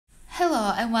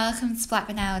Hello and welcome to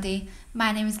Blackburn Audi.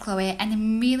 My name is Chloe and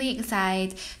I'm really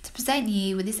excited to present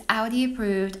you with this Audi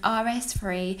approved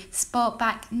RS3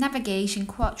 Sportback navigation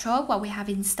Quattro, what we have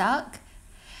in stock.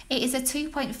 It is a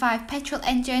 2.5 petrol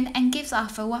engine and gives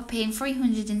off a whopping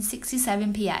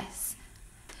 367 PS.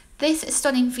 This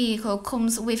stunning vehicle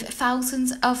comes with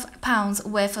thousands of pounds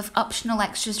worth of optional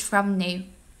extras from new.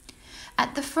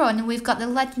 At the front we've got the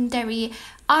legendary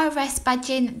RS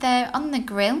badging there on the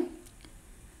grille,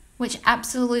 which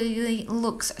absolutely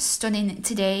looks stunning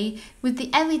today, with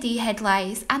the LED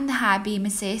headlights and the high beam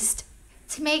assist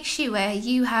to make sure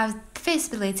you have the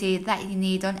visibility that you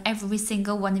need on every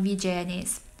single one of your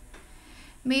journeys.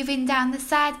 Moving down the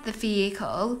side of the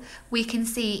vehicle, we can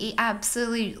see it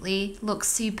absolutely looks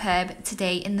superb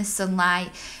today in the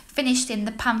sunlight, finished in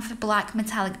the Panther Black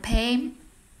metallic paint.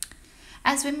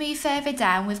 As we move further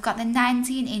down, we've got the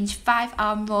 19-inch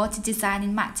 5-arm Rotor design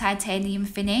in matte titanium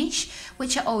finish,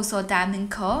 which are also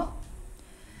diamond cut.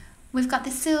 We've got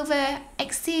the silver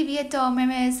exterior door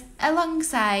mirrors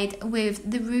alongside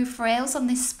with the roof rails on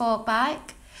this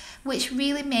Sportback, which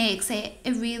really makes it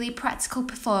a really practical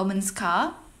performance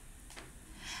car.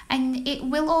 And it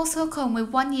will also come with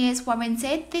 1 year's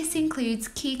warranty. This includes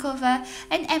key cover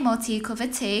and MOT cover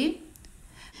too.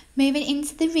 Moving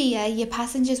into the rear, your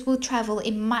passengers will travel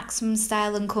in maximum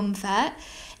style and comfort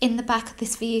in the back of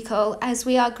this vehicle, as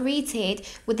we are greeted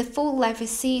with the full leather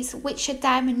seats which are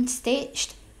diamond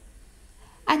stitched,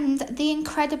 and the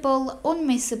incredible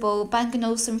unmissable Bang &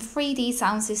 Olufsen 3D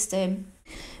sound system.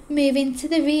 Moving to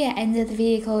the rear end of the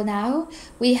vehicle now,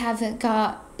 we have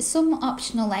got some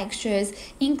optional extras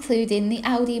including the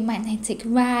Audi magnetic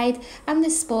ride and the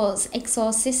sports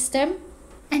exhaust system.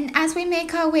 And as we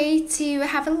make our way to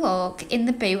have a look in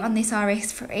the boot on this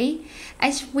RS3,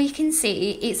 as we can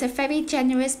see, it's a very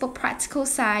generous but practical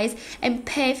size and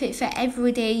perfect for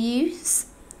everyday use.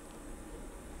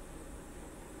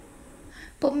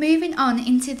 But moving on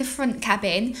into the front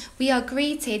cabin, we are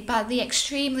greeted by the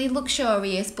extremely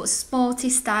luxurious but sporty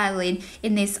styling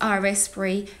in this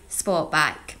RS3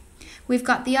 Sportback. We've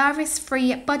got the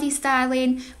RS3 body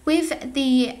styling with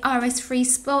the RS3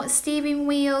 sport steering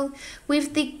wheel,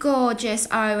 with the gorgeous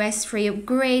RS3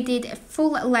 upgraded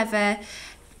full leather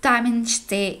diamond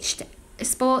stitched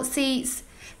sport seats.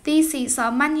 These seats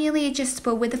are manually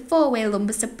adjustable with a 4-way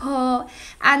lumbar support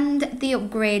and the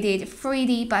upgraded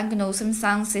 3D Bang & Olufsen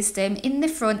sound system in the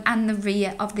front and the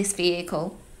rear of this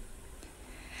vehicle.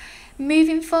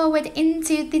 Moving forward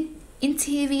into the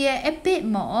interior a bit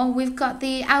more, we've got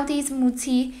the Audi's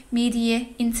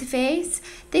multimedia interface.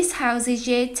 This houses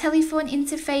your telephone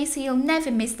interface so you'll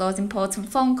never miss those important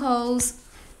phone calls.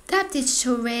 DAB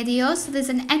digital radio, so there's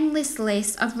an endless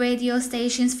list of radio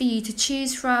stations for you to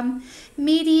choose from.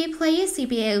 Media players, so you'll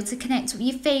be able to connect with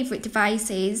your favourite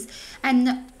devices,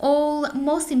 and all,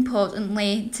 most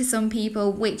importantly to some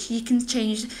people, which you can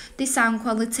change the sound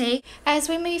quality. As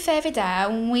we move further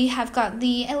down, we have got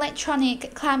the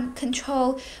electronic climate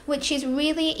control, which is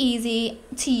really easy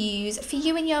to use for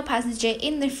you and your passenger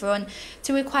in the front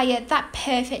to require that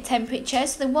perfect temperature,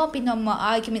 so there won't be no more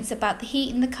arguments about the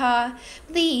heat in the car.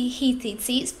 The heated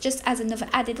seats just as another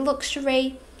added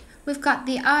luxury. We've got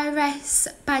the RS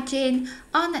badging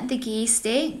on the gear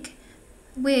stick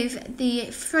with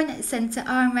the front centre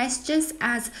armrest just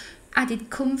as added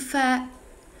comfort.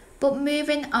 But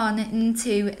moving on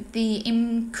into the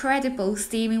incredible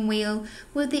steering wheel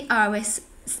with the RS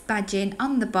badging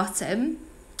on the bottom.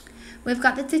 We've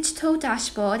got the digital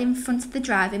dashboard in front of the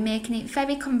driver, making it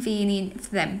very convenient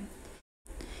for them.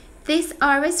 This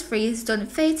RS3 has done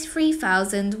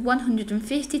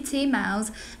 33,152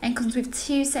 miles and comes with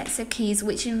 2 sets of keys,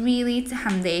 which is really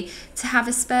handy to have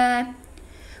a spare.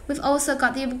 We've also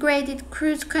got the upgraded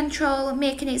cruise control,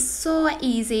 making it so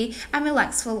easy and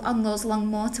relaxful on those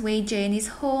long motorway journeys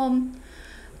home.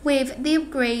 With the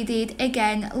upgraded,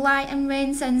 again, light and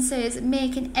rain sensors,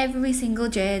 making every single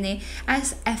journey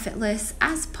as effortless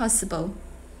as possible.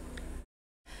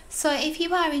 So if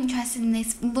you are interested in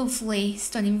this lovely,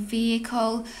 stunning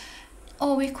vehicle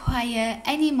or require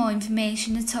any more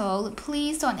information at all,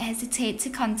 please don't hesitate to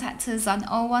contact us on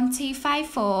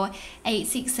 01254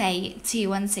 868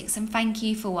 216, and thank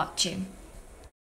you for watching.